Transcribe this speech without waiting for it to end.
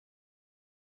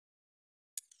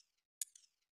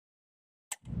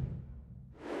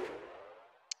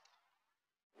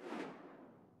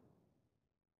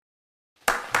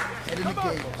in the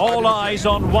game. All eyes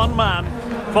on one man.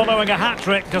 Following a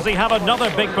hat-trick, does he have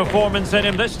another big performance in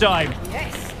him this time?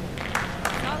 Yes.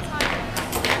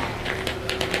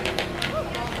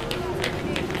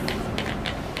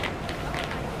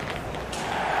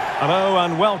 Hello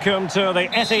and welcome to the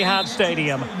Etihad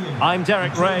Stadium. I'm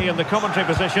Derek Ray in the commentary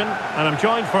position, and I'm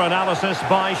joined for analysis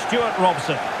by Stuart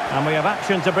Robson. And we have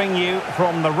action to bring you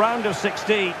from the round of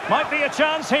 16. Might be a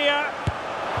chance here.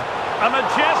 A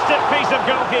majestic piece of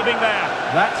goalkeeping there.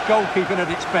 That's goalkeeping at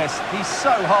its best. He's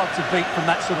so hard to beat from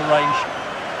that sort of range.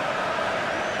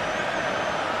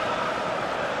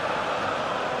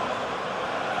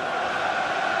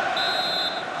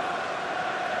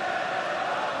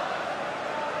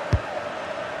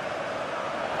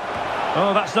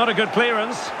 Oh, that's not a good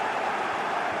clearance.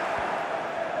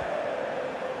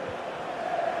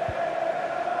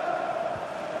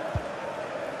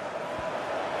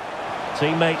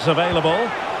 Teammates available.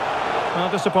 A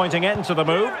disappointing end to the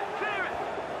move.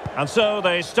 And so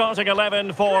the starting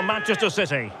 11 for Manchester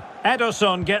City.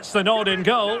 Ederson gets the nod in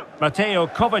goal. Mateo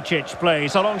Kovacic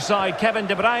plays alongside Kevin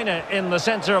De Bruyne in the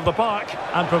centre of the park.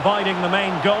 And providing the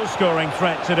main goal-scoring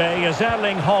threat today is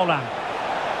Erling Haaland.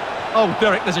 Oh,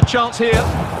 Derek, there's a chance here.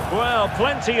 Well,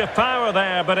 plenty of power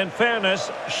there, but in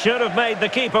fairness, should have made the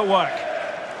keeper work.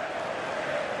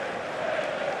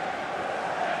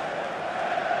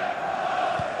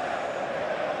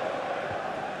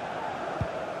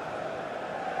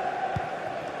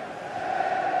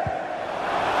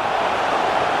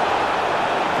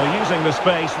 They're using the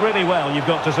space really well, you've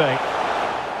got to say.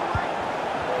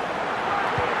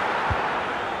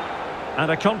 And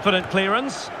a confident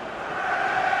clearance.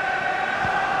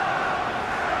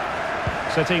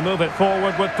 City move it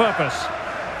forward with purpose.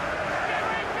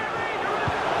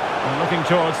 And looking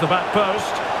towards the back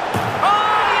post.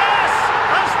 Oh, yes!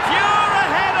 As pure a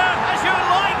header as you're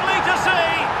likely to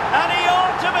see. And he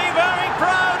ought to be very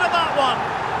proud of that one.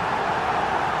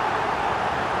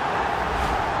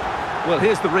 Well,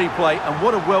 here's the replay, and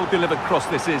what a well-delivered cross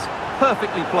this is.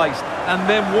 Perfectly placed. And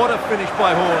then what a finish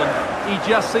by Haaland. He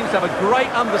just seems to have a great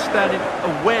understanding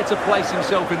of where to place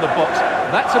himself in the box.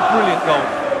 That's a brilliant goal.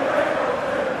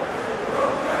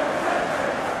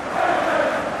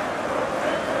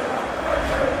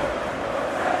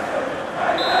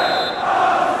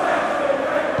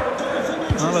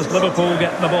 Well, as Liverpool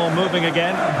get the ball moving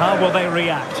again, how will they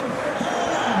react?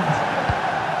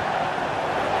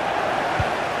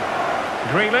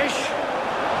 Grealish.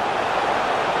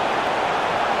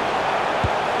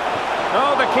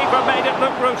 Oh, the keeper made it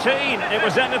look routine. It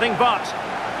was anything but.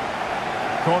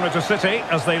 Corner to City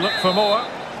as they look for more.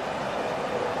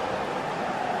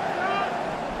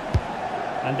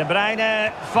 And De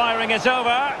Bruyne firing it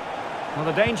over. Well,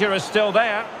 the danger is still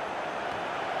there.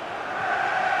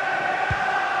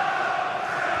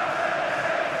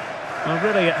 Well,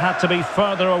 really, it had to be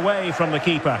further away from the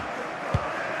keeper.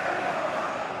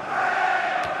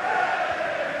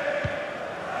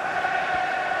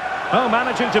 Oh,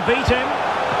 managing to beat him.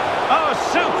 Oh,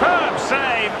 superb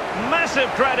save. Massive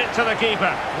credit to the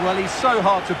keeper. Well, he's so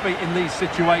hard to beat in these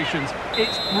situations.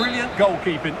 It's brilliant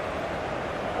goalkeeping.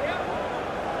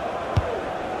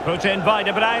 Put in by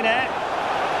De Bruyne.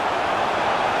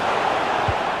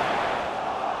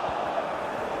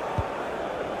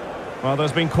 Well,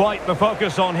 there's been quite the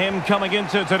focus on him coming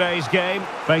into today's game.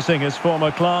 Facing his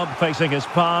former club, facing his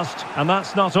past. And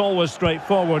that's not always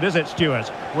straightforward, is it,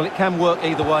 Stuart? Well, it can work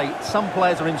either way. Some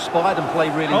players are inspired and play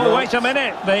really well. Oh, wait a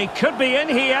minute. They could be in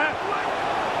here.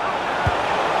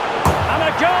 And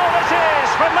a goal it is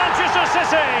for Manchester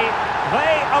City.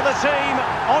 They are the team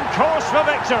on course for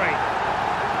victory.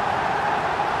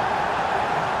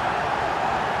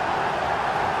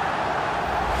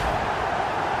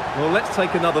 Well, let's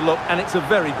take another look, and it's a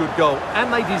very good goal.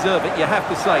 And they deserve it, you have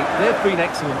to say. They've been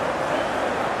excellent.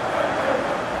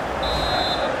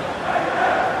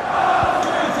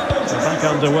 They're back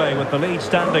underway with the lead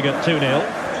standing at 2-0.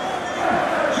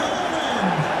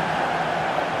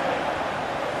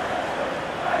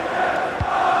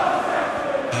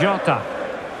 Jota.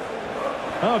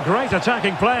 Oh, great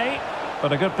attacking play,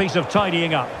 but a good piece of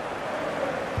tidying up.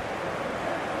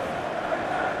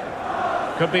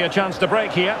 Could be a chance to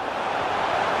break here.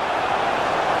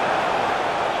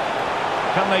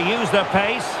 Can they use their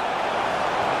pace?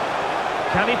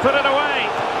 Can he put it away?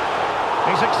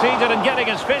 He succeeded in getting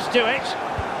his fist to it.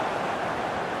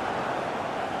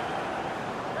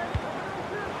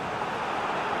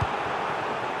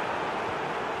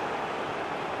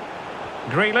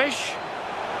 Grealish.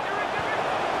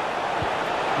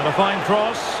 And a fine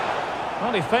cross.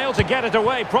 Well, he failed to get it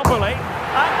away properly.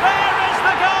 And there is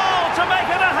the goal to make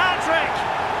it a hat-trick.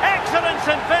 Excellent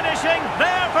Magnificent finishing,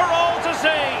 there for all to see.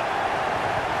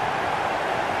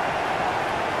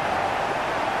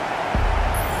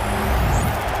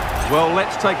 Well,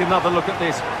 let's take another look at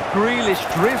this. Grealish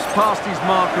drifts past his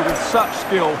marker with such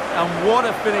skill, and what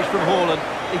a finish from Haaland.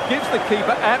 It gives the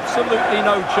keeper absolutely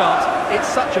no chance. It's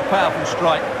such a powerful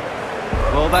strike.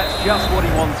 Well, that's just what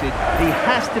he wanted. He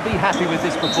has to be happy with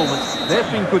this performance.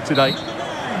 They've been good today.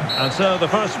 And so the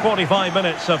first 45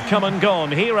 minutes have come and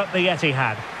gone here at the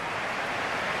Etihad.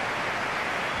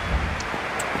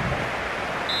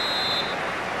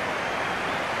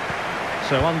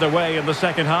 So underway in the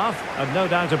second half, and no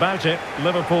doubt about it,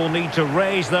 Liverpool need to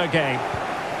raise their game.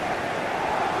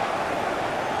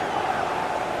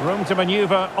 Room to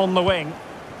manoeuvre on the wing.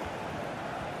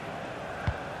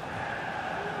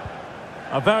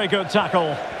 A very good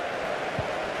tackle.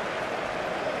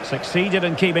 Succeeded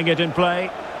in keeping it in play.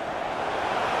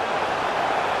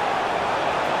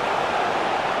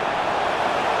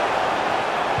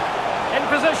 In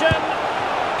position.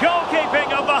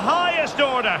 Goalkeeping of the highest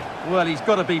order. Well, he's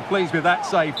got to be pleased with that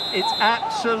save. It's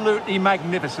absolutely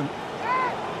magnificent.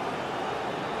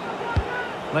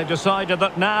 They've decided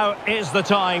that now is the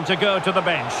time to go to the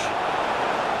bench.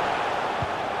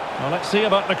 Well, let's see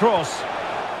about the cross.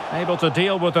 Able to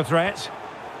deal with the threat.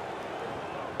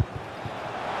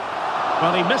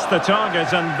 Well, he missed the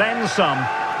target and then some.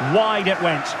 Wide it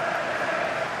went.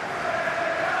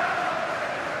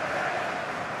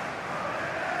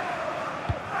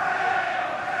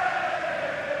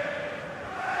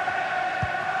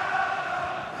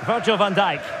 Virgil van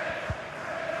Dijk.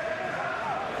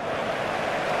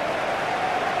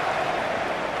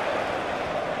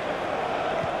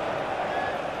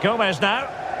 Gomez now.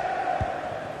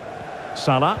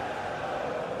 Salah.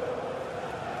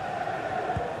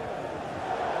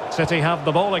 City have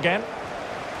the ball again.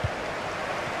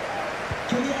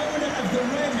 To the owner of the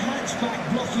red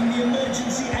hatchback blocking the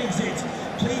emergency exit,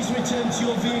 please return to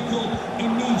your vehicle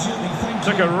immediately. Thank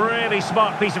you. Took a really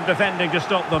smart piece of defending to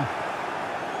stop them.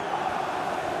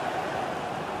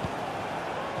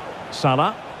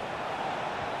 Salah.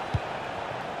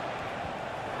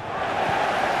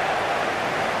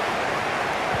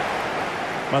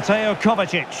 Mateo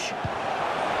Kovacic.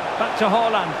 Back to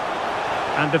Haaland.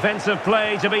 And defensive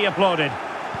play to be applauded.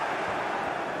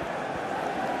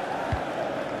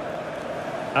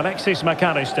 Alexis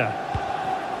McAllister.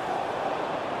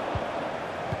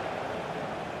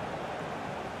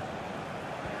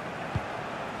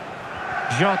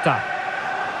 Jota.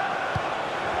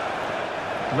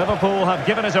 Liverpool have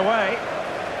given it away.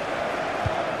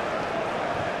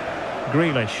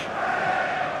 Grealish.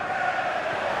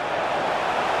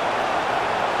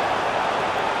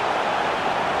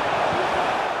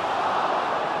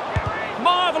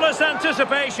 Marvellous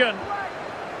anticipation.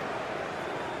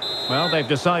 Well, they've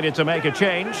decided to make a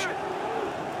change.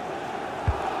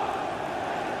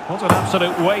 What an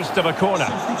absolute waste of a corner.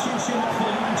 Substitution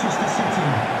for Manchester City.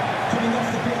 Coming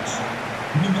off the pitch,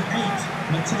 number 8,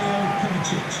 Mateo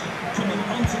Kovacic. Coming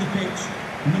onto the pitch,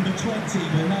 number 20,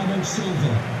 Bernardo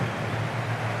Silva.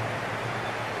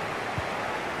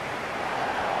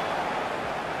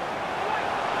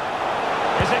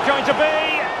 Is it going to be?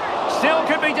 Still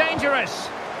could be dangerous.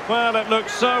 Well, it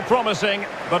looks so promising,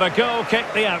 but a goal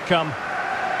kicked the outcome.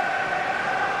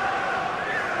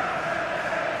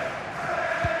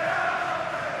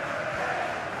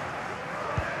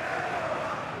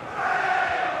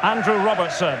 Andrew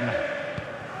Robertson.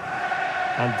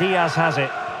 And Diaz has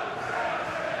it.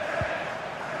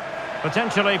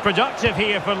 Potentially productive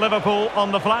here for Liverpool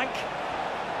on the flank.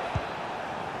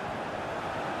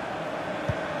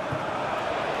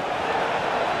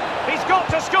 He's got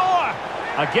to score!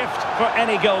 A gift for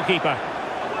any goalkeeper.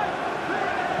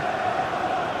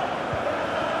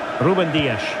 Ruben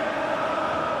Dias.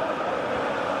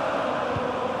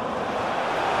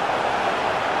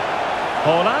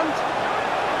 Haaland.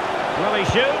 Will he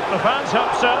shoot? The fans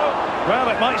hope so. Well,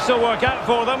 it might still work out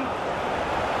for them.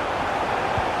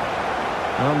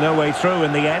 Well, no way through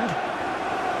in the end.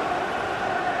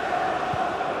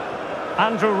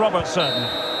 Andrew Robertson.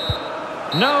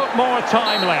 No more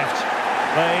time left.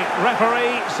 The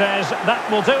referee says that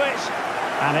will do it.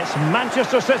 And it's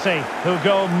Manchester City who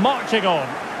go marching on.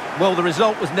 Well, the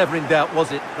result was never in doubt,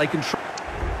 was it? They can...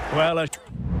 Well,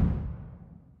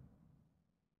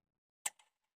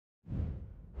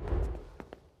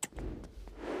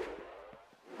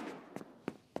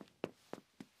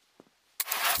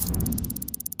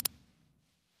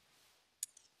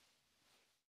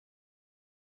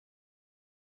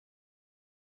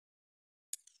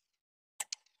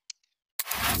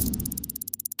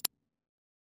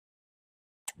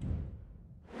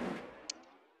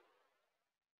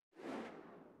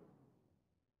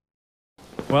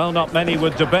 Well, not many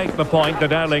would debate the point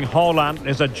that Erling Haaland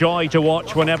is a joy to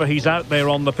watch whenever he's out there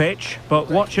on the pitch. But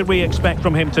what should we expect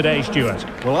from him today, Stuart?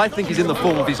 Well, I think he's in the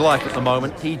form of his life at the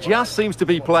moment. He just seems to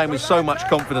be playing with so much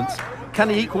confidence. Can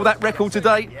he equal that record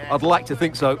today? I'd like to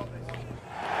think so.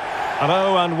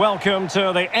 Hello and welcome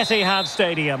to the Etihad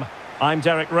Stadium. I'm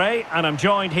Derek Ray and I'm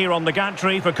joined here on the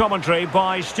gantry for commentary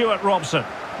by Stuart Robson.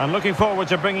 And looking forward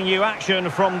to bringing you action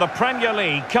from the Premier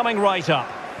League coming right up.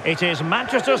 It is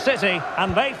Manchester City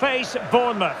and they face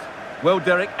Bournemouth. Well,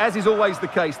 Derek, as is always the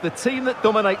case, the team that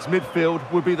dominates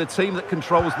midfield will be the team that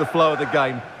controls the flow of the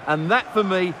game. And that, for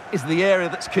me, is the area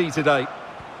that's key today.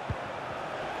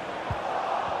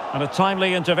 And a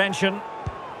timely intervention.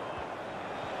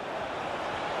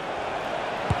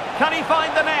 Can he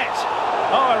find the net?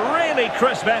 Oh, a really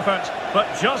crisp effort, but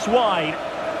just wide.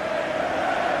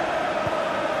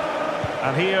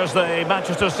 And here's the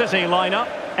Manchester City lineup.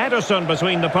 Ederson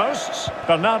between the posts.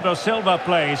 Bernardo Silva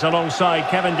plays alongside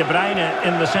Kevin De Bruyne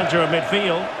in the centre of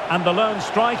midfield. And the lone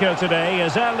striker today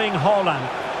is Erling Haaland.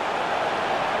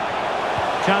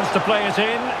 Chance to play it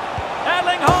in.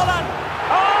 Erling Haaland!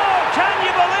 Oh, can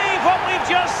you believe what we've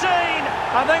just seen?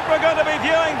 I think we're going to be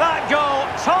viewing that goal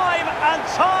time and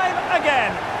time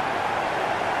again.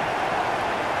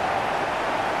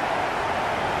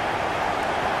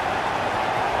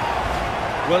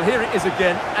 Well, here it is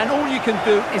again, and all you can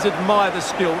do is admire the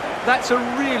skill. That's a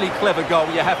really clever goal,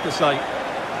 you have to say.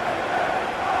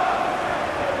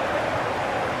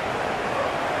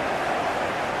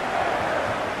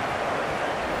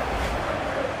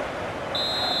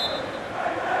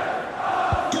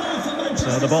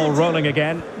 So the ball rolling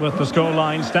again with the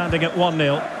scoreline standing at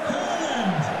 1-0.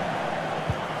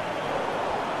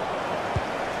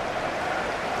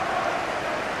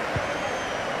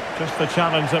 Just the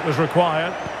challenge that was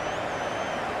required.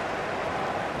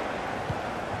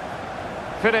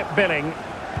 Philip Billing.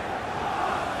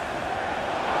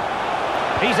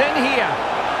 He's in here.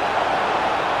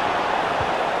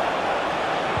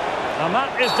 And that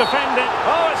is defended.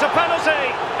 Oh, it's a penalty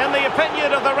in the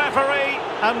opinion of the referee.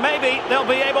 And maybe they'll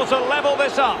be able to level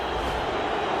this up.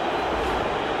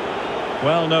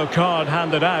 Well, no card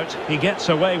handed out. He gets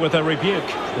away with a rebuke.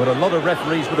 Well, a lot of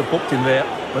referees would have booked him there.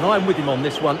 But I'm with him on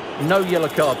this one. No yellow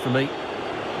card for me.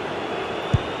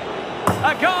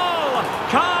 A goal!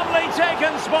 Calmly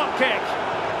taken spot kick.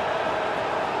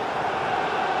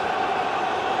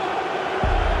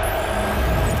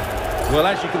 Well,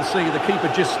 as you can see, the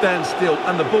keeper just stands still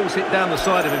and the ball's hit down the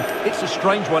side of him. It's a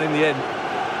strange one in the end.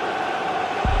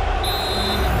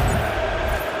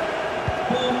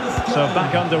 So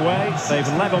back underway. They've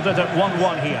levelled it at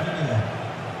 1-1 here.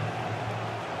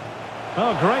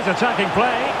 Oh, great attacking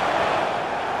play.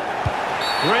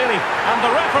 Really. And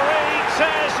the referee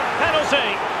says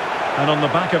penalty. And on the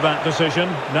back of that decision,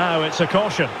 now it's a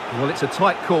caution. Well, it's a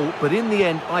tight call, but in the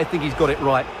end, I think he's got it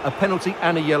right. A penalty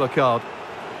and a yellow card.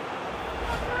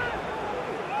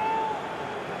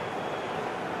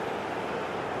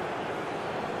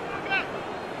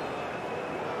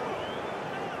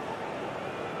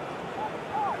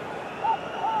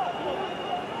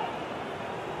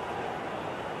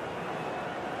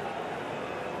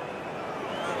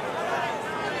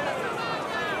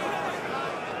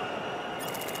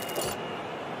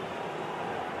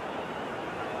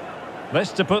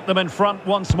 This to put them in front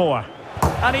once more.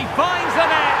 And he finds the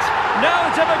net. No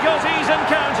difficulties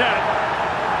encountered.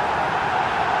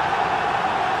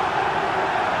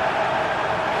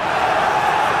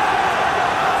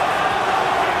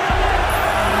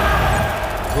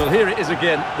 Well, here it is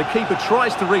again. The keeper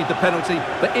tries to read the penalty,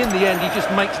 but in the end, he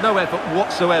just makes no effort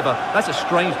whatsoever. That's a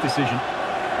strange decision.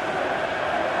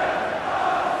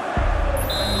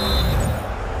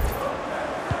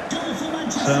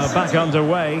 So back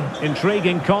underway.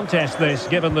 Intriguing contest this,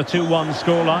 given the 2-1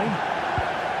 scoreline.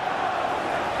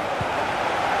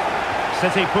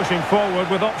 City pushing forward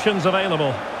with options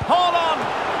available. Haaland!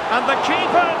 And the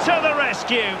keeper to the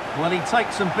rescue. Well, he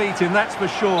takes some beating, that's for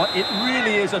sure. It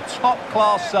really is a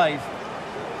top-class save.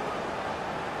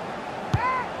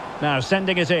 Now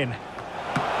sending it in.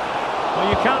 Well,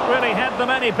 you can't really head them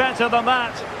any better than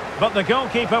that. But the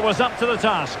goalkeeper was up to the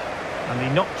task. And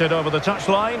he knocked it over the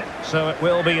touchline, so it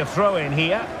will be a throw-in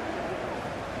here.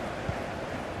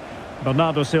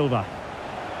 Bernardo Silva.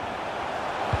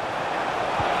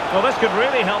 Well, this could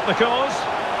really help the cause.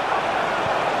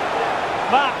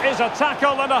 That is a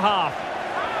tackle and a half.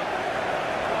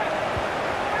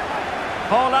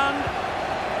 Haaland.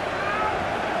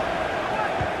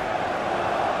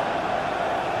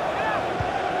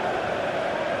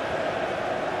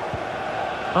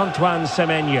 Antoine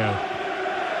Semenyo.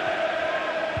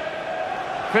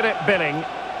 Philip Billing.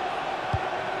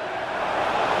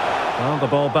 Well, the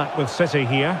ball back with City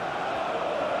here.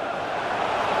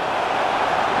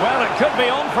 Well, it could be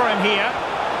on for him here.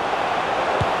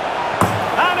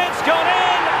 And it's gone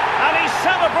in! And he's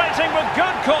celebrating with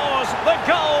good cause the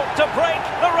goal to break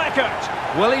the record.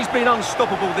 Well, he's been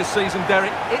unstoppable this season,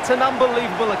 Derek. It's an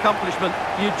unbelievable accomplishment.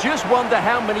 You just wonder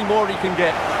how many more he can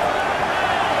get.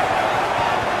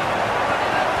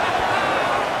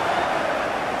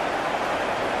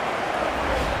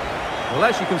 Well,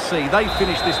 as you can see, they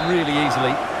finish this really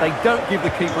easily. They don't give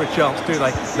the keeper a chance, do they?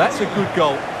 That's a good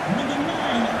goal. Number 9,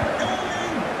 Erling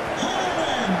Haaland.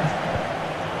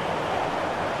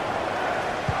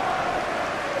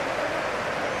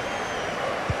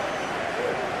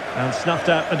 And snuffed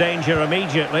out the danger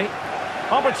immediately.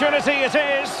 Opportunity it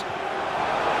is.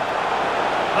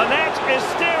 The net is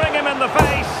staring him in the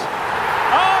face.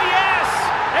 Oh yes,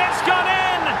 it's gone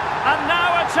in. And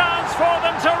now a chance for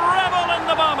them to revel in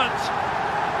the moment.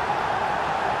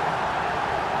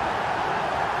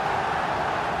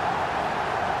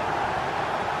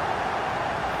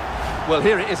 Well,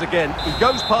 here it is again. He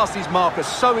goes past his marker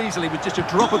so easily with just a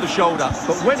drop of the shoulder.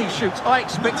 But when he shoots, I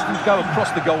expected him to go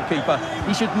across the goalkeeper.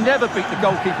 He should never beat the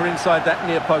goalkeeper inside that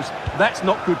near post. That's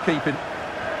not good keeping.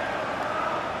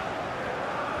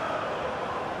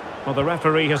 Well, the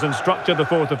referee has instructed the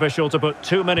fourth official to put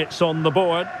 2 minutes on the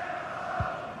board.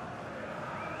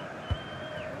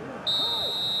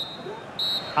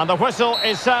 And the whistle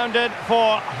is sounded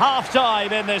for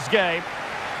half-time in this game.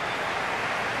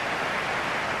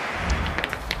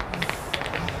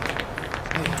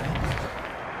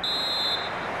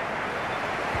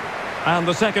 And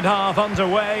the second half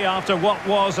underway after what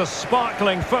was a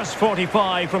sparkling first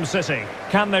 45 from City.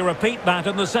 Can they repeat that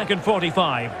in the second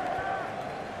 45?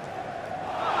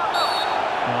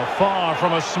 Well, far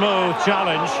from a smooth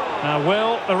challenge. Now,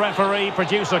 will the referee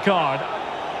produce a card?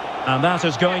 And that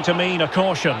is going to mean a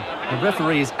caution. The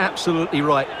referee is absolutely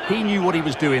right. He knew what he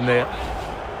was doing there.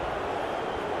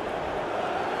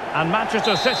 And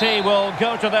Manchester City will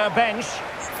go to their bench.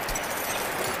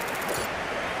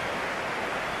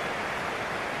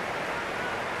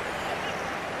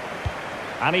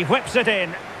 And he whips it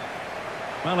in.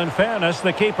 Well, in fairness,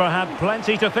 the keeper had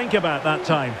plenty to think about that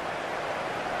time.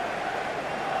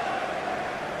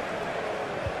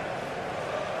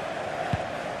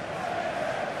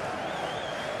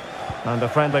 And a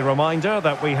friendly reminder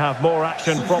that we have more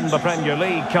action from the Premier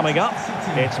League coming up.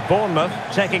 It's Bournemouth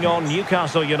taking on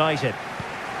Newcastle United.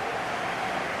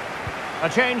 A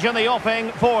change in the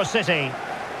offing for City.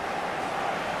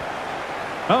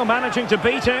 Oh, managing to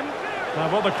beat him. Now,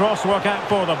 will the cross work out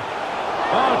for them?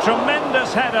 Oh,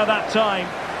 tremendous header that time,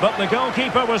 but the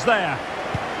goalkeeper was there.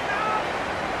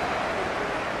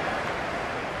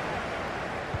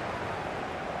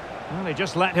 Well, he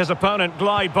just let his opponent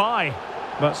glide by,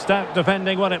 but stout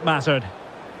defending when it mattered.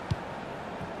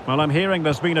 Well, I'm hearing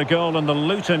there's been a goal in the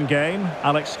Luton game.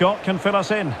 Alex Scott can fill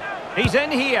us in. He's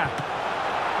in here.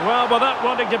 Well, without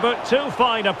wanting to put too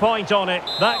fine a point on it,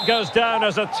 that goes down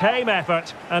as a tame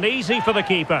effort and easy for the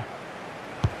keeper.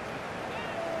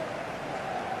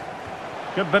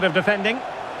 Good bit of defending.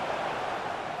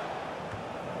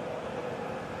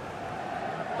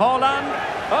 Haaland.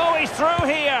 Oh, he's through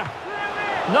here.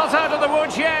 Not out of the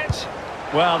woods yet.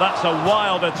 Well, that's a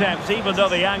wild attempt, even though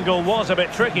the angle was a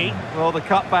bit tricky. Well, the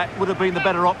cutback would have been the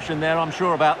better option there, I'm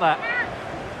sure about that.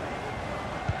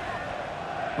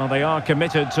 Well, they are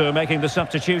committed to making the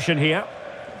substitution here.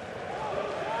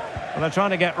 Well, they're trying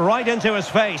to get right into his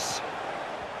face.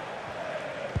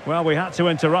 Well, we had to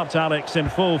interrupt Alex in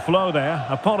full flow there.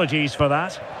 Apologies for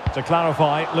that. To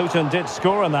clarify, Luton did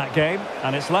score in that game,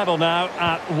 and it's level now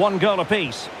at 1 goal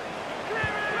apiece.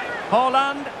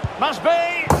 Haaland must be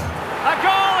a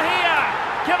goal here,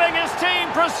 giving his team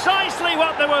precisely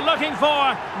what they were looking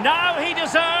for. Now he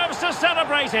deserves to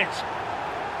celebrate it.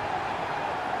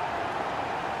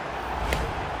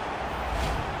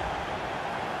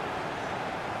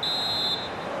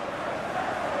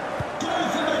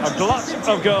 A glut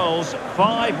of goals,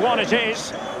 5-1 it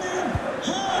is.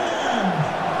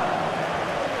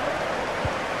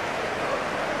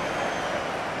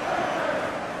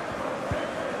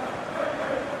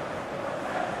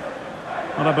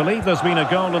 Well, I believe there's been a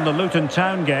goal in the Luton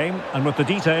Town game, and with the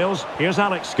details, here's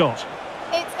Alex Scott.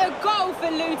 It's a goal for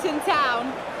Luton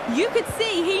Town. You could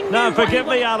see he knew. Now, forgive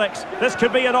me, Alex. This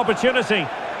could be an opportunity.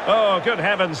 Oh, good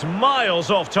heavens, miles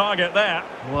off target there.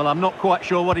 Well, I'm not quite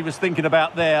sure what he was thinking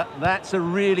about there. That's a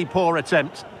really poor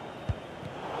attempt.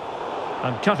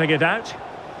 And cutting it out.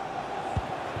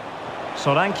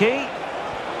 Solanke.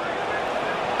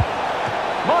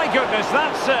 My goodness,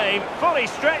 that save. Fully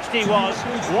stretched he was.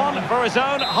 One for his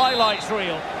own highlights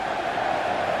reel.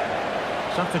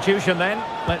 Substitution then.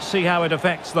 Let's see how it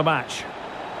affects the match.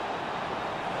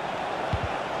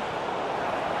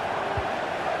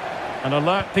 An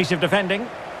alert piece of defending.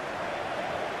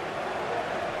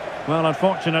 Well,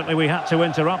 unfortunately, we had to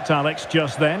interrupt Alex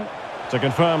just then. To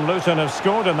confirm, Luton have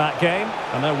scored in that game,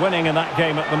 and they're winning in that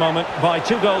game at the moment by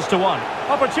 2-1.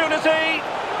 Opportunity!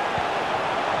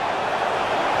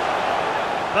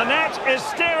 The net is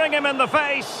staring him in the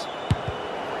face.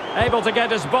 Able to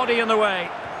get his body in the way.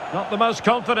 Not the most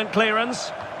confident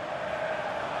clearance.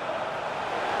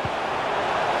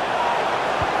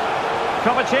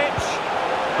 Kovacic.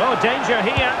 Oh, danger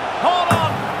here.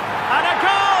 Haaland! And a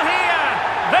goal here!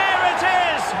 There it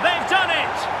is! They've done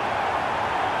it!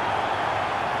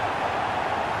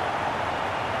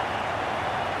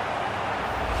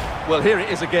 Well, here it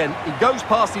is again. He goes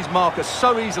past his marker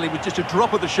so easily with just a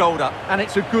drop of the shoulder, and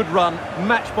it's a good run,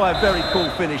 matched by a very cool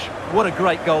finish. What a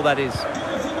great goal that is.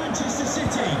 Goal for Manchester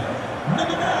City.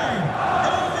 Number 9,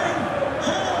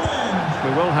 Haaland.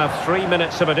 We will have 3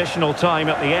 minutes of additional time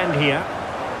at the end here.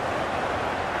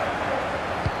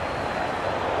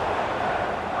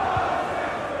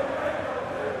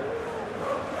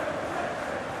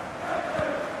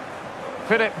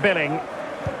 Philip Billing.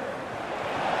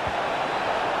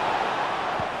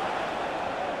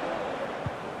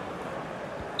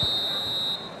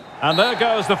 And there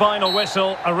goes the final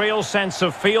whistle. A real sense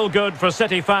of feel-good for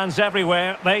City fans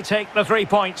everywhere. They take the 3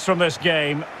 points from this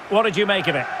game. What did you make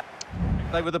of it?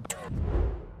 They were the...